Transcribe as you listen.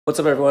What's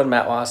up everyone,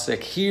 Matt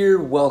Wacek here.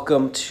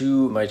 Welcome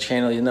to my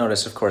channel. You'll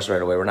notice, of course, right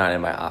away, we're not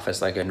in my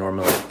office like I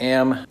normally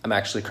am. I'm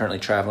actually currently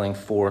traveling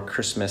for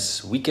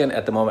Christmas weekend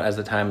at the moment as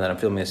the time that I'm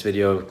filming this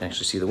video. You can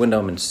actually see the window.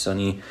 I'm in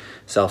sunny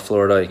South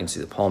Florida. You can see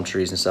the palm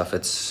trees and stuff.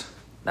 It's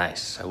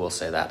nice, I will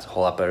say that. It's a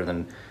whole lot better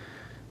than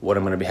what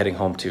I'm gonna be heading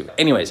home to.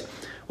 Anyways,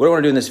 what I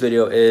wanna do in this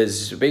video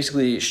is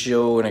basically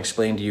show and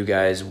explain to you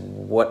guys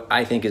what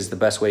I think is the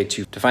best way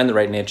to find the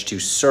right niche to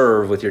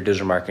serve with your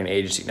digital marketing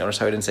agency. Notice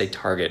how I didn't say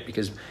target,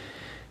 because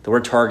the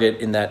word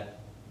target in that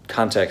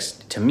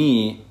context, to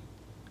me,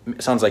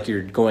 sounds like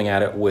you're going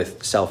at it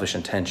with selfish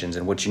intentions,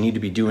 and what you need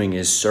to be doing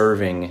is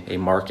serving a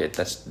market.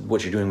 That's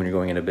what you're doing when you're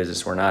going into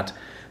business. We're not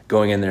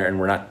going in there and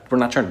we're not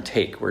trying to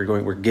take.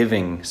 We're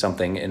giving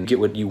something and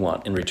get what you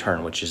want in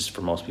return, which is,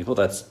 for most people,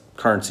 that's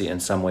currency in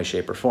some way,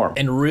 shape, or form.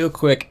 And real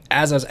quick,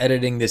 as I was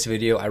editing this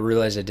video, I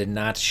realized I did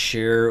not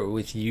share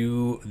with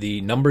you the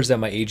numbers that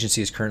my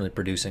agency is currently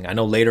producing. I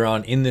know later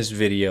on in this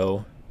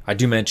video, I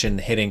do mention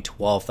hitting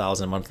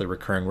 12,000 monthly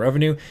recurring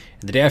revenue.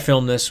 And the day I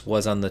filmed this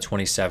was on the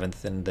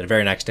 27th, and the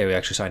very next day we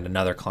actually signed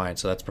another client.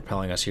 So that's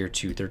propelling us here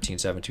to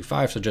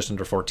 13,725, so just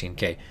under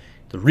 14K.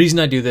 The reason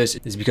I do this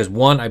is because,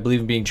 one, I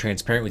believe in being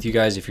transparent with you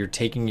guys. If you're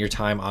taking your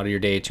time out of your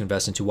day to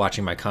invest into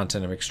watching my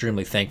content, I'm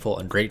extremely thankful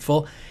and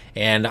grateful.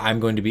 And I'm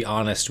going to be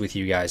honest with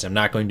you guys. I'm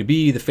not going to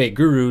be the fake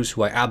gurus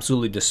who I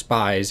absolutely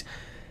despise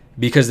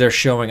because they're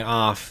showing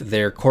off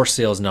their course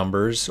sales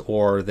numbers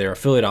or their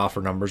affiliate offer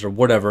numbers or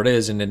whatever it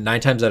is. And then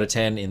 9 times out of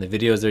 10 in the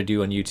videos they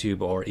do on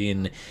YouTube or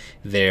in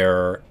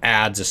their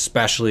ads,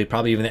 especially,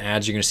 probably even the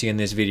ads you're going to see in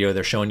this video,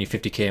 they're showing you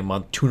 50K a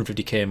month,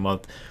 250K a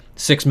month,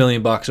 6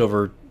 million bucks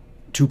over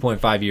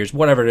 2.5 years,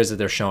 whatever it is that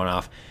they're showing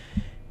off.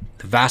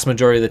 The vast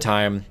majority of the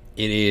time,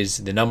 it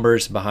is the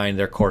numbers behind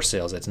their course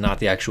sales. It's not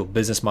the actual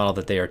business model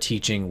that they are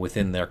teaching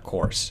within their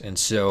course. And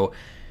so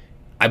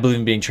I believe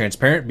in being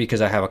transparent because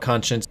I have a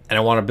conscience, and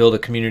I want to build a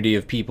community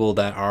of people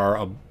that are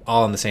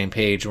all on the same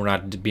page. We're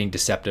not being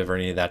deceptive or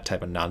any of that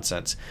type of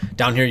nonsense.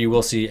 Down here, you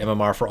will see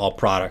MMR for all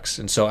products.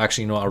 And so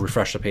actually, you know, I'll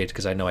refresh the page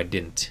because I know I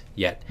didn't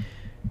yet.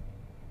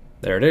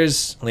 There it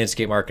is,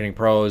 Landscape Marketing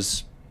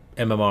Pros,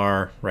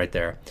 MMR right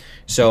there.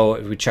 So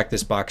if we check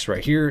this box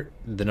right here,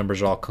 the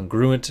numbers are all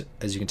congruent,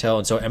 as you can tell.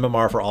 And so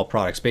MMR for all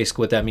products,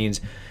 basically what that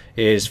means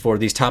is for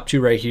these top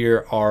two right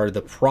here are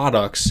the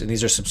products, and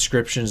these are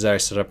subscriptions that I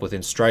set up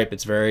within Stripe.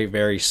 It's very,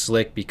 very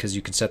slick because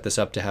you can set this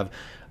up to have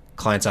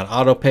clients on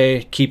auto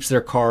pay, keeps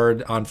their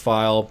card on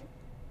file,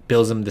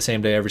 bills them the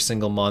same day every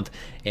single month,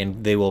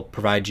 and they will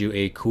provide you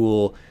a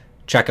cool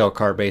checkout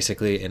cart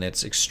basically, and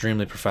it's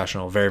extremely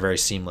professional, very, very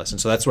seamless.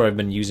 And so that's what I've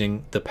been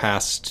using the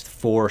past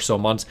 4 or so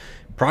months.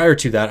 Prior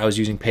to that, I was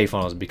using pay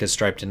funnels because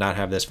Stripe did not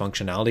have this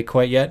functionality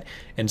quite yet.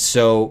 And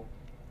so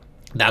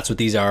that's what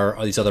these are,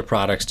 these other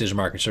products, digital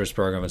marketing service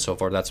program and so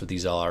forth. That's what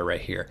these all are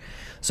right here.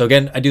 So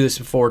again, I do this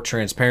for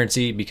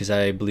transparency because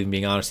I believe in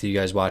being honest with you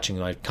guys watching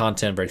my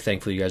content. Very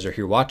thankful you guys are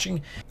here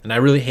watching. And I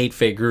really hate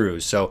fake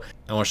gurus. So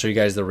I want to show you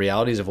guys the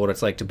realities of what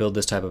it's like to build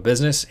this type of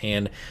business.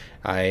 And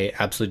I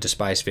absolutely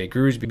despise fake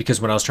gurus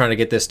because when I was trying to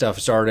get this stuff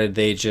started,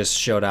 they just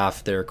showed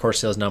off their course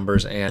sales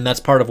numbers. And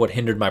that's part of what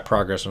hindered my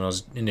progress when I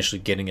was initially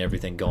getting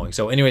everything going.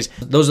 So anyways,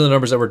 those are the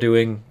numbers that we're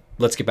doing.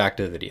 Let's get back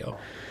to the video.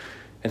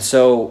 And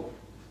so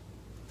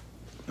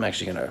I'm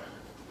actually gonna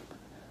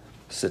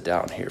sit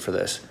down here for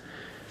this.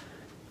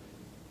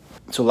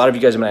 So a lot of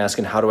you guys have been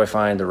asking, how do I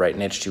find the right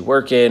niche to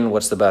work in?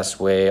 What's the best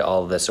way?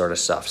 All of this sort of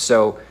stuff.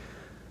 So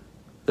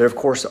there, of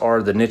course,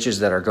 are the niches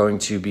that are going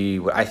to be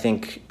what I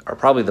think are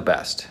probably the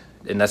best.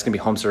 And that's gonna be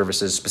home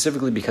services,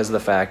 specifically because of the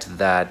fact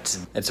that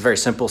it's a very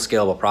simple,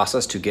 scalable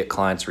process to get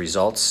clients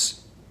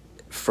results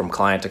from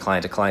client to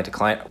client to client to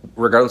client,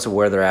 regardless of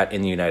where they're at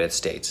in the United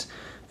States.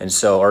 And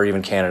so, or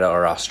even Canada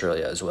or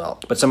Australia as well.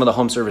 But some of the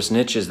home service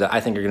niches that I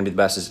think are gonna be the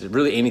best is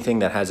really anything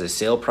that has a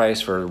sale price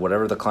for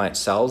whatever the client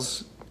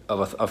sells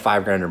of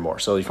 $5 grand or more.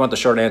 So if you want the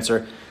short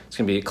answer, it's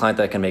gonna be a client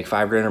that can make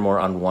 $5 grand or more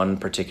on one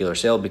particular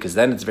sale, because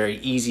then it's very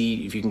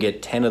easy. If you can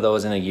get 10 of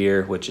those in a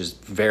year, which is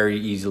very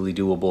easily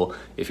doable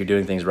if you're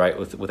doing things right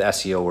with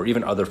SEO or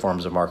even other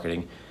forms of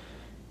marketing,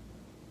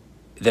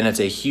 then it's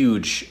a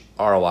huge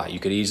ROI. You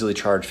could easily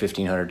charge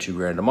 $1,500, $2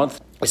 grand a month.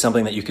 It's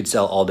something that you could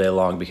sell all day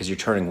long because you're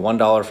turning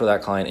 $1 for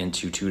that client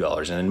into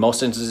 $2. And in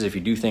most instances, if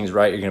you do things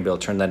right, you're gonna be able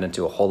to turn that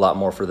into a whole lot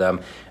more for them.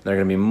 And they're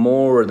gonna be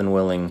more than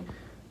willing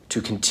to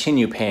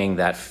continue paying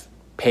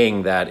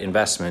that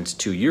investment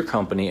to your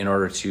company in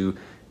order to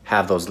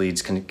have those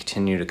leads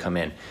continue to come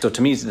in. So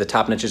to me, the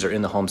top niches are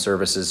in the home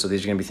services. So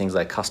these are gonna be things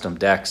like custom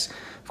decks.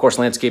 Of course,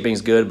 landscaping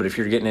is good, but if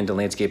you're getting into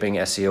landscaping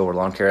SEO or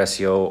lawn care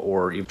SEO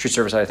or even tree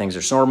service side of things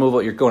or snow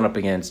removal, you're going up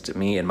against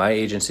me and my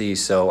agency.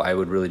 So I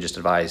would really just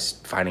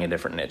advise finding a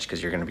different niche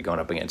because you're gonna be going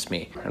up against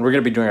me. And we're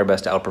gonna be doing our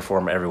best to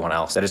outperform everyone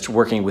else that is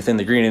working within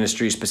the green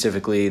industry,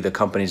 specifically the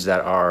companies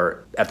that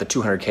are at the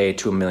 $200K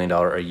to $1 million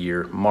a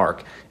year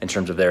mark in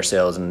terms of their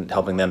sales and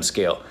helping them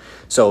scale.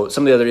 So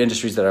some of the other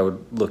industries that I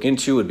would look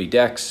into would be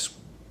decks,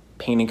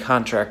 painting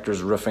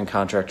contractors, roofing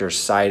contractors,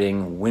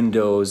 siding,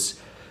 windows.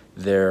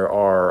 There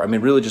are, I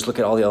mean, really just look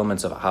at all the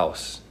elements of a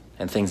house.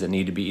 and things that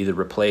need to be either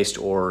replaced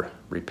or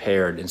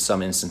repaired in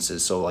some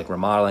instances. So like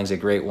remodeling is a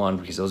great one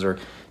because those are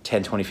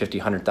 10, 20, 50,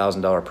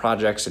 $100,000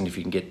 projects. And if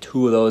you can get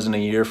 2 of those in a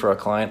year for a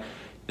client,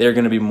 they're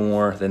going to be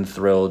more than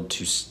thrilled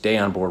to stay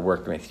on board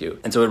working with you.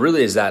 And so it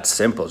really is that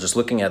simple, just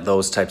looking at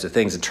those types of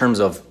things in terms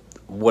of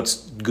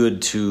what's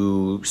good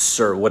to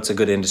serve, what's a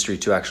good industry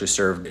to actually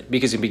serve,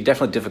 because it'd be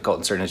definitely difficult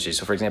in certain industries.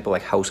 So for example,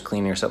 like house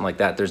cleaning or something like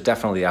that, there's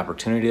definitely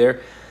opportunity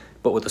there.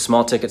 But with a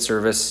small ticket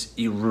service,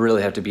 you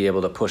really have to be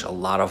able to push a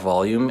lot of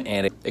volume,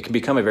 and it can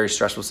become a very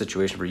stressful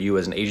situation for you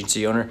as an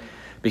agency owner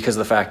because of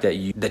the fact that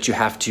you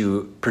have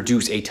to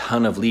produce a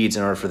ton of leads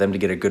in order for them to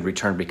get a good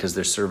return, because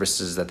their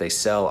services that they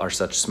sell are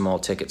such small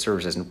ticket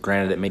services. And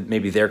granted,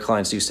 maybe their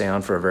clients do stay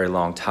on for a very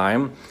long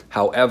time.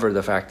 However,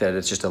 the fact that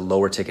it's just a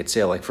lower ticket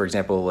sale, like for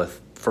example, with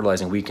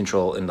fertilizing weed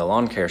control in the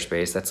lawn care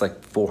space, that's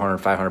like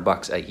 $400,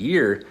 $500 a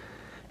year.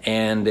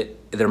 And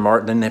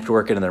then they have to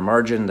work into their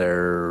margin,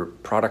 their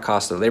product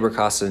costs, their labor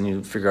costs, and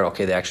you figure out,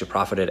 okay, they actually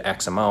profited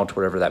X amount,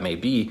 whatever that may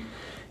be.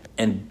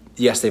 And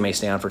yes, they may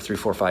stay on for 3,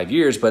 4, 5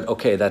 years, but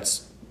okay,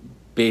 that's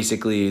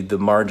basically the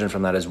margin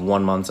from that is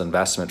 1 month's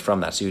investment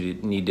from that. So you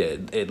need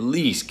to at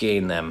least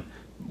gain them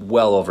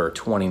well over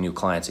 20 new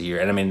clients a year.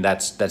 And I mean,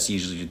 that's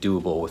usually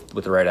doable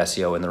with the right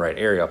SEO in the right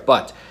area.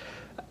 But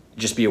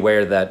just be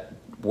aware that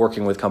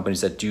working with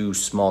companies that do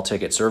small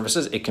ticket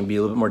services, it can be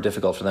a little bit more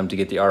difficult for them to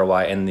get the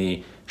ROI, and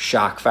the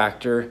shock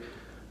factor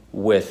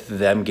with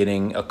them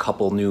getting a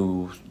couple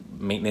new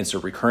maintenance or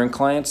recurring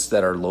clients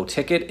that are low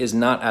ticket is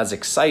not as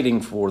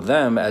exciting for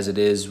them as it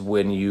is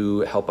when you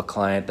help a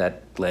client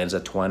that lands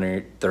a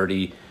 $20,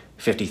 $30,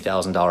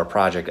 $50,000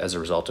 project as a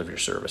result of your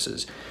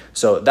services.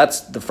 So that's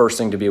the first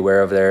thing to be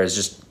aware of there, is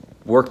just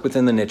work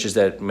within the niches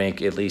that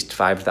make at least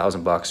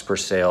 $5,000 per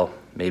sale,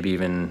 maybe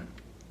even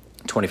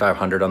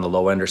 $2,500 on the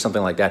low end or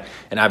something like that.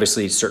 And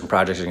obviously certain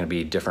projects are going to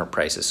be different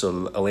prices.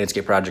 So a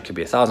landscape project could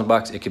be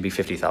 $1,000, it could be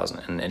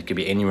 $50,000, and it could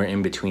be anywhere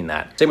in between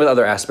that. Same with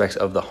other aspects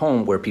of the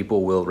home where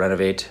people will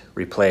renovate,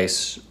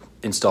 replace,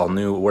 install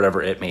new,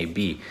 whatever it may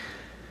be.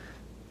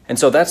 And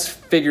so that's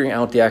figuring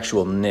out the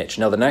actual niche.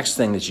 Now the next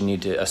thing that you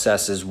need to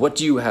assess is, what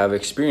do you have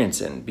experience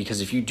in?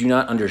 Because if you do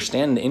not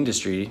understand the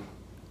industry,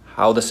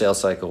 how the sales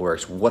cycle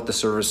works, what the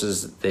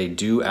services they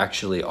do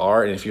actually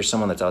are, and if you're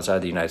someone that's outside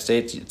the United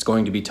States, it's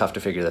going to be tough to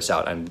figure this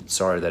out. I'm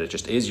sorry that it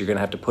just is. You're going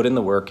to have to put in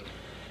the work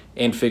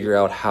and figure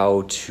out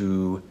how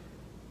to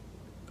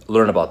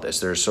learn about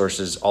this. There are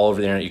sources all over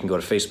the internet. You can go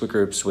to Facebook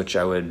groups, which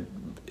I would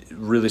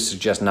really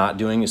suggest not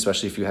doing,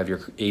 especially if you have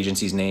your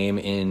agency's name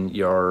in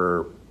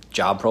your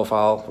job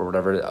profile or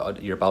whatever,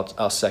 your About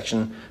Us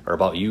section or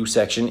About You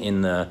section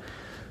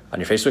on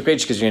your Facebook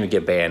page, because you're going to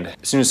get banned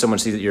as soon as someone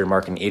sees that you're a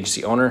marketing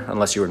agency owner,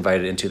 unless you were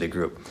invited into the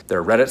group. There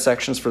are Reddit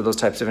sections for those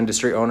types of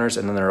industry owners,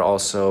 and then there are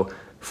also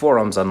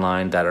forums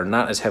online that are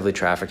not as heavily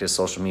trafficked as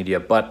social media,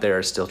 but there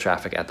is still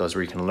traffic at those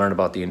where you can learn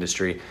about the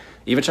industry.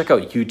 Even check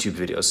out YouTube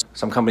videos.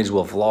 Some companies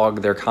will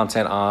vlog their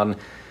content on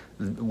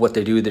what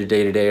they do their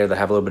day-to-day, or they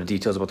have a little bit of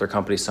details about their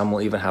company. Some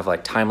will even have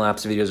like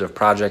time-lapse videos of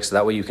projects, so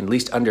that way you can at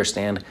least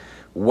understand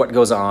what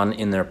goes on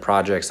in their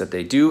projects that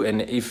they do.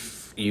 And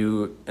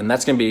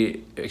that's going to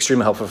be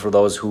extremely helpful for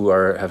those who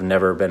have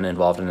never been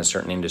involved in a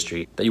certain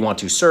industry that you want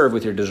to serve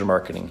with your digital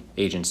marketing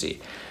agency.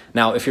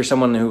 Now, if you're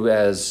someone who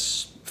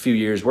has a few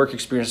years work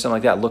experience, something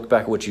like that, look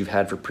back at what you've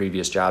had for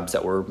previous jobs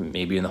that were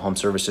maybe in the home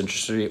service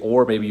industry,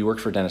 or maybe you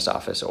worked for a dentist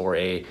office or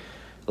a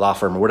law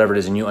firm or whatever it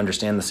is, and you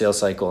understand the sales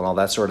cycle and all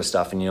that sort of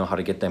stuff, and you know how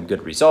to get them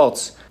good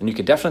results, and you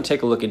could definitely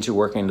take a look into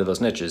working into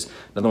those niches.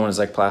 Another one is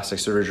like plastic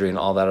surgery and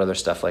all that other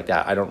stuff like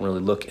that. I don't really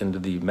look into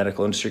the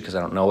medical industry because I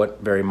don't know it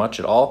very much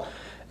at all.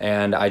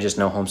 And I just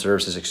know home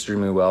services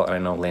extremely well, and I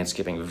know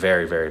landscaping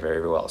very, very,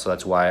 very well. So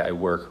that's why I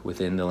work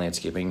within the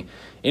landscaping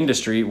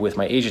industry with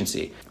my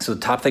agency. So the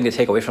top thing to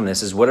take away from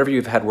this is, whatever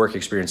you've had work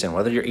experience in,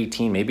 whether you're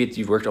 18, maybe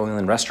you've worked only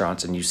in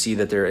restaurants, and you see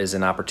that there is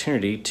an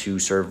opportunity to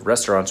serve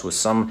restaurants with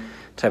some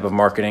type of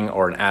marketing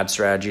or an ad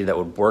strategy that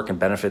would work and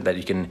benefit, that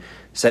you can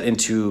set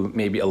into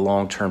maybe a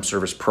long-term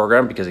service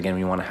program. Because again,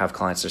 we want to have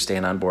clients that are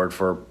staying on board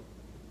for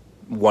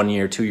 1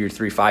 year, 2 years,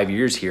 3, 5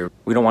 years here.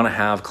 We don't want to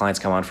have clients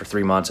come on for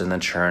 3 months and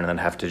then churn and then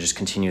have to just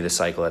continue the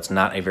cycle. That's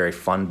not a very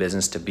fun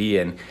business to be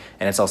in,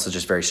 and it's also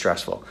just very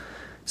stressful.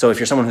 So if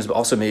you're someone who's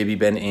also maybe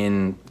been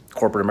in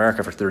corporate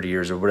America for 30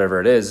 years or whatever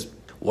it is,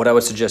 what I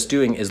would suggest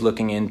doing is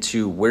looking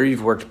into where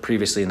you've worked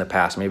previously in the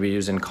past. Maybe you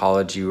was in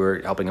college, you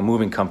were helping a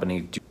moving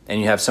company,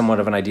 and you have somewhat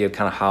of an idea of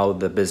kind of how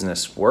the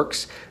business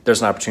works.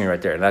 There's an opportunity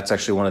right there. And that's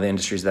actually one of the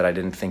industries that I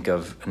didn't think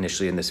of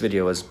initially in this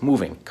video, is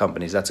moving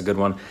companies. That's a good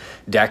one.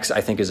 Decks, I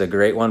think, is a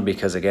great one,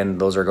 because again,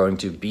 those are going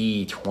to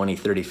be $20,000,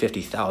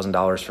 $30,000,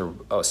 $50,000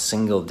 for a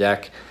single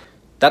deck.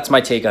 That's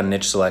my take on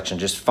niche selection.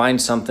 Just find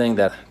something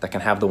that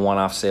can have the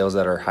one-off sales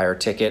that are higher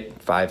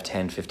ticket, $5,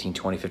 $10, $15,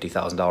 $20,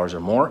 $50,000 or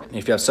more. And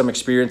if you have some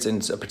experience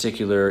in a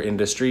particular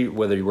industry,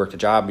 whether you worked a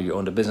job or you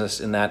owned a business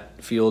in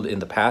that field in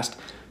the past,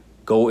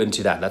 go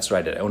into that. That's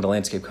right. I owned a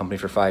landscape company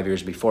for 5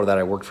 years. Before that,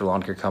 I worked for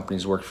lawn care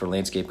companies, worked for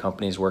landscape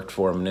companies, worked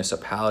for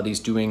municipalities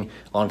doing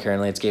lawn care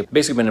and landscape.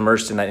 Basically been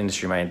immersed in that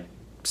industry my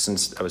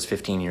since I was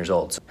 15 years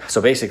old.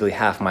 So basically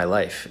half my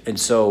life. And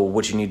so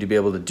what you need to be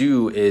able to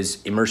do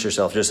is immerse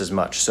yourself just as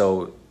much.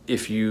 So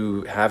if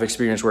you have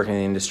experience working in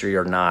the industry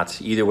or not,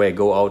 either way,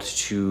 go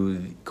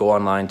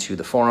online to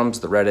the forums,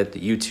 the Reddit, the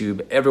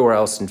YouTube, everywhere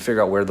else, and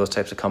figure out where those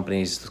types of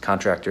companies, those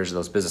contractors,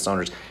 those business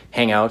owners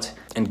hang out,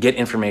 and get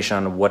information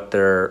on what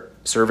their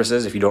service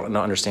is if you don't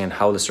understand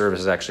how the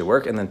services actually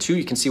work. And then two,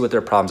 you can see what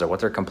their problems are, what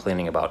they're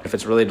complaining about. If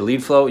it's related to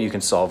lead flow, you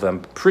can solve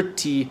them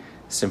pretty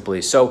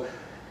simply. So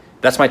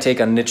that's my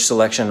take on niche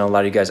selection. A lot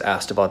of you guys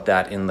asked about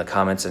that in the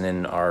comments and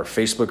in our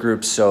Facebook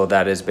group. So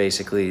that is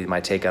basically my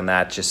take on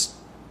that.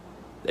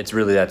 It's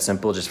really that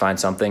simple. Just find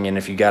something. And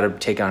if you got to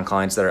take on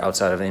clients that are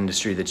outside of the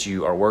industry that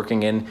you are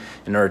working in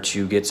order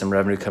to get some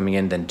revenue coming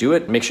in, then do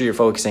it. Make sure you're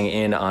focusing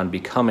in on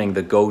becoming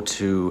the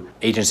go-to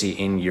agency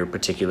in your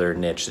particular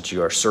niche that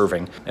you are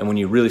serving. And when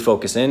you really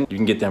focus in, you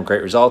can get them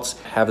great results,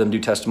 have them do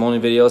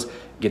testimonial videos,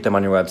 get them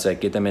on your website,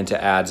 get them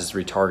into ads as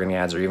retargeting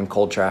ads or even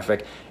cold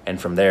traffic. And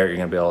from there, you're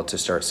gonna be able to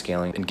start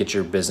scaling and get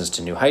your business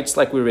to new heights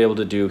like we were able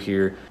to do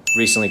here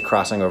recently,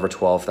 crossing over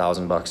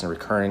 $12,000 in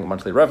recurring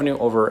monthly revenue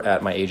over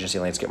at my agency,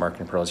 Landscape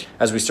Marketing Pros,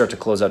 as we start to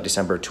close out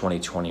December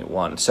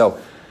 2021. So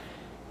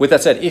with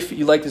that said, if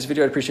you like this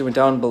video, I'd appreciate it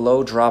down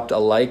below, dropped a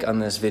like on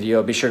this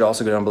video. Be sure to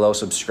also go down below,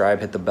 subscribe,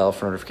 hit the bell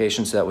for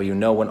notifications so that way you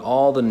know when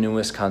all the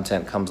newest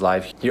content comes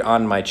live here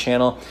on my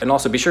channel. And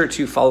also be sure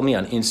to follow me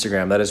on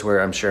Instagram. That is where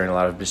I'm sharing a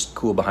lot of just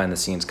cool behind the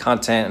scenes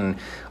content and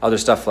other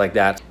stuff like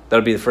that.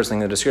 That'll be the first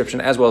link in the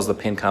description, as well as the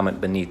pinned comment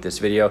beneath this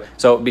video.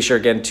 So be sure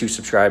again to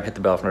subscribe, hit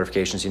the bell for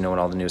notifications so you know when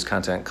all the newest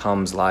content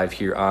comes live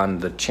here on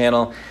the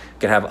channel.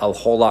 Gonna have a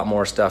whole lot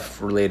more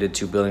stuff related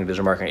to building a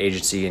digital marketing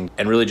agency and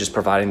really just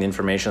providing the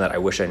information that I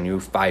wish I knew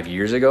 5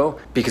 years ago,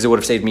 because it would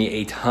have saved me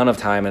a ton of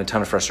time and a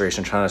ton of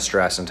frustration, a ton of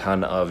stress, and a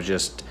ton of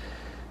just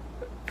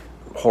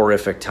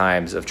horrific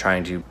times of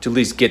trying to at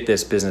least get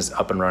this business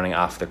up and running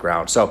off the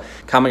ground. So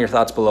comment your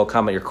thoughts below,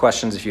 comment your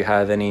questions if you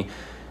have any,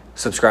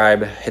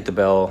 subscribe, hit the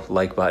bell,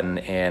 like button,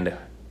 and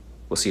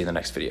we'll see you in the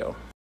next video.